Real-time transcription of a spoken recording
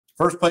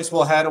First place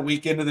we'll head a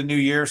week into the new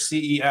year,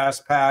 CES.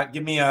 Pat,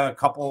 give me a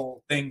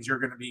couple things you're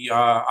going to be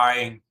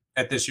eyeing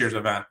at this year's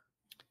event.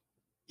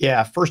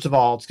 Yeah, first of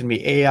all, it's going to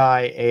be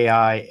AI,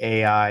 AI,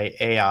 AI,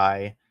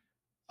 AI.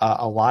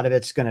 A lot of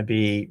it's going to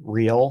be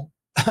real.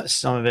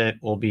 Some of it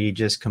will be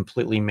just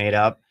completely made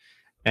up.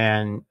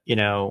 And, you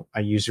know,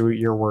 I use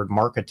your word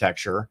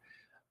marketecture.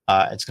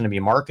 It's going to be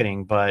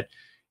marketing, but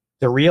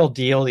the real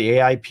deal, the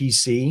AI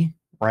PC,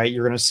 right?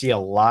 You're going to see a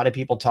lot of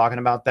people talking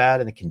about that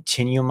and the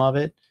continuum of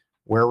it,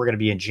 where we're going to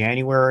be in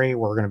January,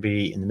 where we're going to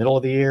be in the middle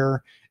of the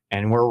year,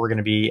 and where we're going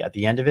to be at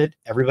the end of it.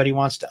 Everybody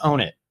wants to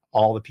own it.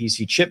 All the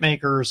PC chip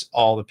makers,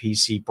 all the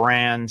PC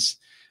brands,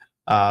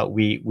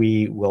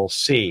 we will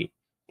see.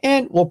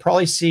 And we'll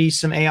probably see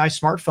some AI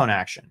smartphone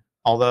action.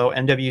 Although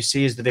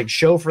MWC is the big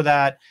show for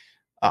that,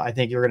 I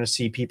think you're going to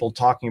see people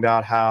talking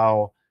about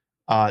how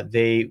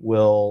they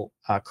will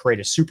create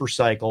a super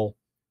cycle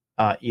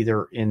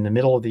either in the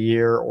middle of the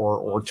year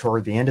or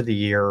toward the end of the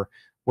year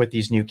with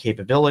these new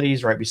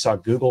capabilities, right? We saw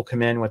Google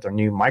come in with their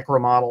new micro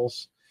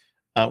models,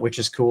 which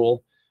is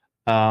cool.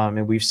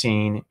 And we've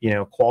seen, you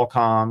know,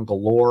 Qualcomm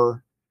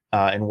galore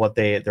and what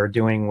they're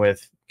doing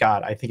with,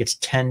 God, I think it's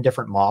 10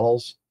 different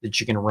models that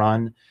you can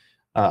run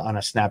on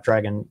a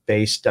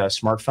Snapdragon-based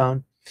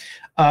smartphone.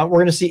 We're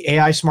going to see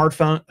AI smart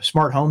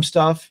home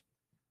stuff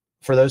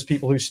for those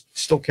people who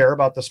still care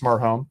about the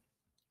smart home.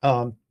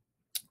 We're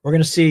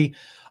going to see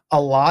a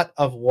lot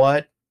of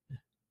what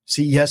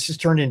CES has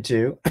turned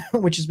into,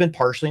 which has been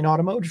partially an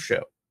automotive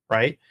show,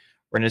 right?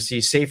 We're going to see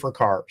safer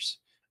cars.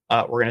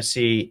 We're going to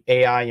see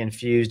AI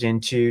infused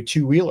into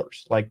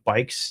two-wheelers like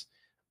bikes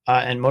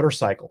and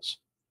motorcycles.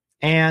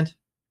 And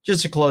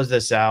just to close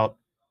this out,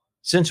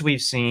 since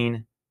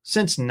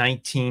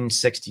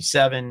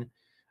 1967,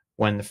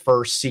 when the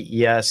first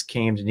CES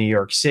came to New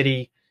York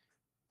City,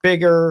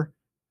 bigger,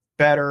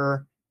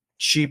 better,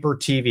 cheaper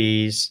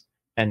TVs,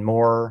 and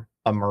more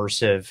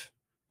immersive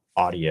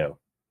audio.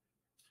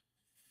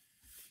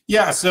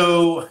 Yeah,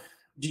 so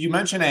did you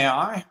mention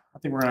AI? I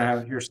think we're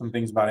going to hear some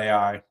things about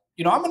AI.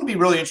 You know, I'm going to be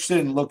really interested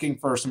in looking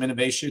for some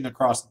innovation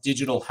across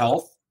digital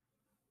health.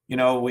 You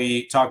know,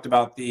 we talked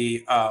about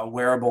the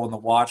wearable and the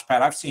watch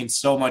pad. I've seen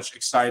so much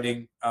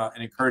exciting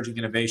and encouraging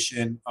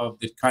innovation of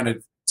the kind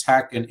of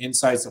tech and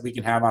insights that we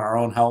can have on our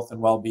own health and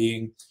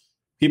well-being.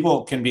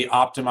 People can be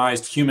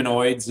optimized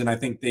humanoids, and I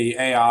think the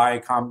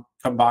AI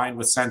combined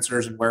with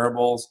sensors and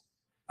wearables,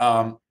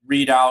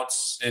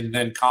 readouts, and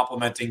then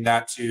complementing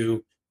that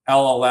to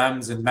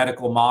LLMs and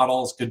medical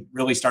models could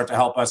really start to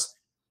help us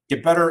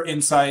get better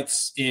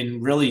insights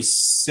in really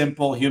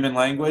simple human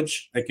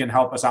language that can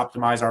help us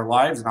optimize our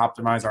lives and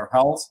optimize our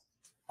health.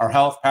 Our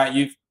health, Pat,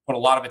 you've put a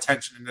lot of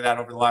attention into that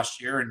over the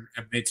last year and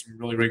have made some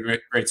really, really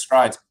great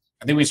strides.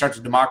 I think we start to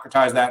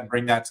democratize that and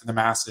bring that to the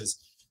masses.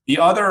 The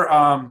other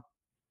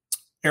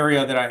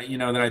area that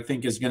I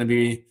think is going to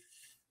be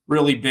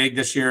really big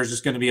this year is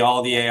just going to be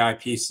all the AI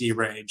PC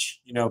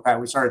rage. You know,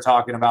 Pat, we started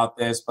talking about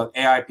this, but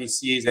AI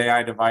PCs,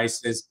 AI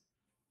devices,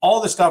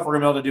 all the stuff we're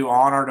going to be able to do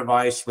on our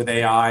device with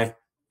AI.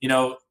 You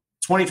know,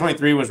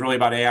 2023 was really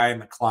about AI in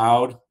the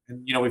cloud.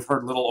 And, you know, we've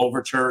heard little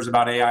overtures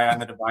about AI on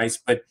the device,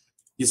 but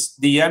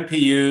the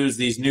NPUs,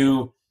 these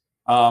new,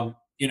 the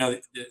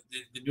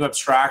new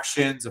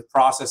abstractions of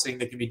processing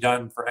that can be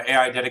done for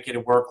AI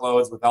dedicated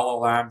workloads with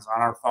LLMs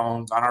on our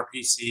phones, on our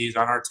PCs,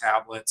 on our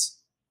tablets.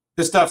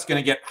 This stuff's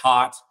going to get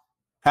hot.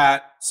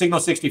 Pat, Signal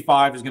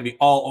 65 is going to be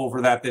all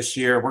over that this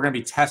year. We're going to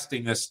be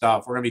testing this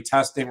stuff. We're going to be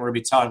testing. We're going to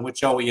be telling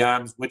which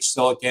OEMs, which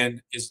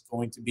silicon is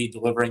going to be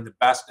delivering the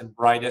best and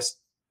brightest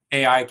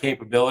AI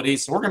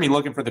capabilities. So we're going to be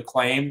looking for the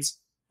claims,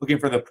 looking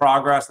for the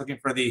progress, looking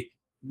for the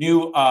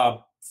new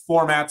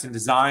formats and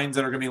designs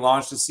that are going to be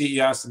launched at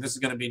CES. And this is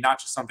going to be not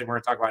just something we're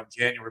going to talk about in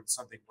January, but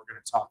something we're going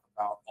to talk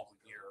about all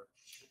year.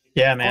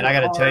 Yeah, man, I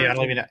got to tell you, I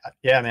don't even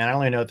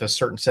know if there's a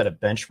certain set of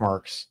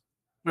benchmarks.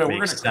 Well, we're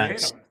going to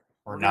create them.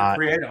 We're not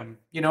create them,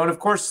 you know, and of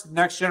course,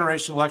 next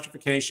generation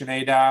electrification,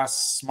 ADAS,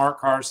 smart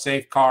cars,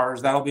 safe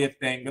cars, that'll be a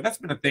thing. But that's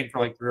been a thing for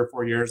like 3 or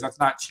 4 years. That's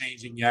not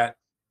changing yet.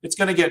 It's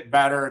going to get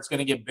better. It's going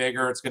to get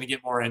bigger. It's going to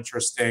get more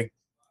interesting.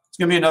 It's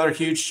going to be another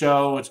huge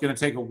show. It's going to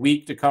take a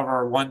week to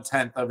cover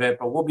 1/10 of it,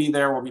 but we'll be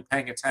there. We'll be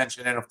paying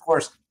attention. And of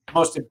course, the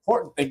most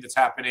important thing that's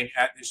happening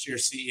at this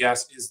year's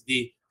CES is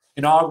the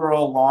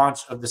inaugural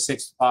launch of the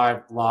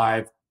 65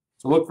 Live.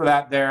 So look for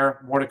that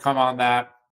there. More to come on that.